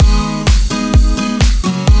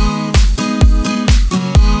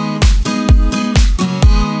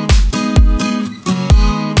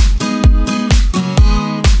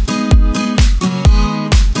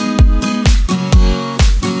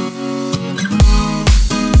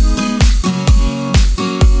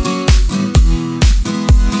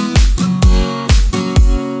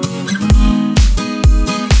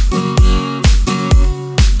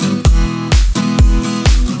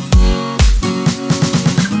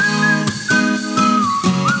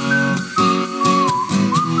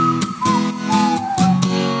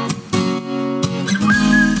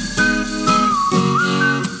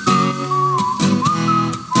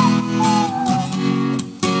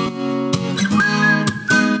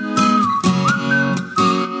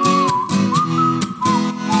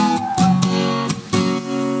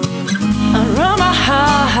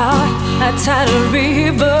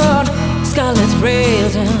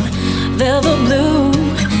rhythm, they're the blue.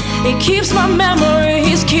 It keeps my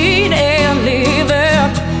memories keen and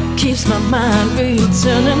living, keeps my mind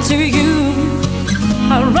returning to you.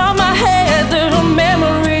 Around my head the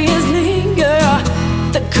memories linger,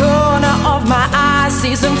 the corner of my eye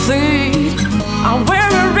sees them fleet. I wear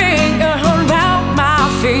a ring around my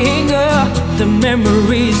finger, the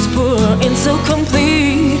memories pour in so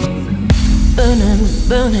complete. Burning,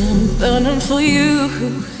 burning, burning for you.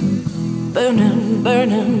 Burning,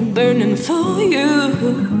 burning, burning for you.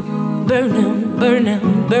 Burning,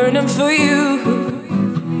 burning, burning for you.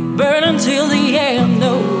 Burning till the end,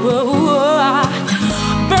 no.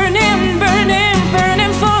 Burning, burning,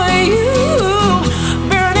 burning for you.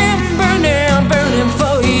 Burning, burning, burning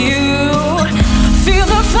for you. Feel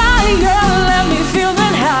the fire, let me feel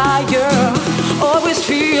it higher. Always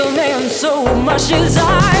feeling so much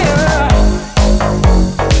desire.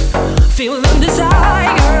 Feeling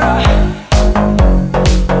desire,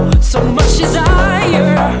 so much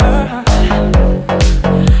desire,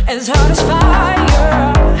 as hot as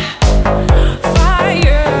fire,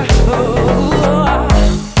 fire. Oh,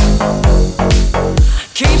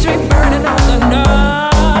 keeps me burning on the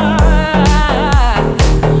night,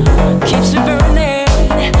 keeps me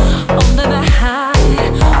burning under the high.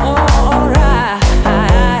 Alright,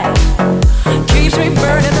 keeps me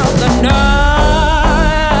burning on the night,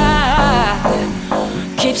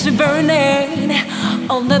 keeps me burning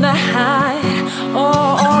under the high.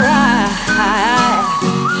 Oh, alright.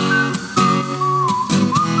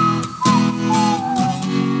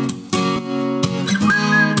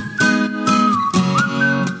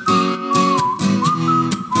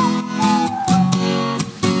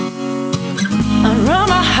 Around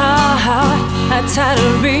my heart, I tied a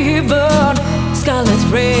ribbon, scarlet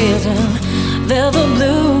rhythm, they're the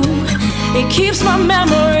blue. It keeps my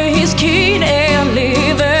memories keen and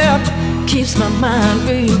living, keeps my mind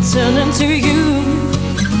returning to you.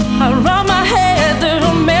 Around my head the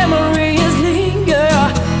memories linger,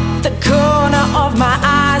 the corner of my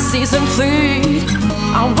eye sees them fleet.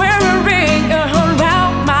 I wear a ring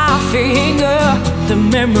around my finger, the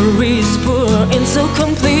memories pour in so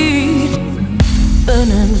complete.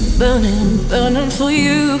 Burning, burning, burning for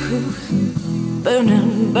you.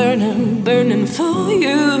 Burning, burning, burning for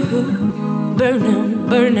you. Burning,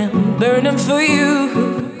 burning, burning for you.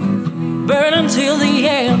 Burning till the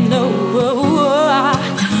end, no.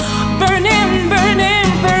 Burning, burning,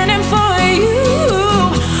 burning for you.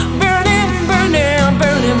 Burning, burning,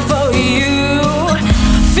 burning for you.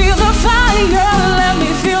 Feel the fire, let me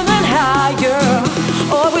feel it higher.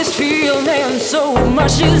 Always feeling so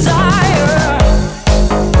much desire.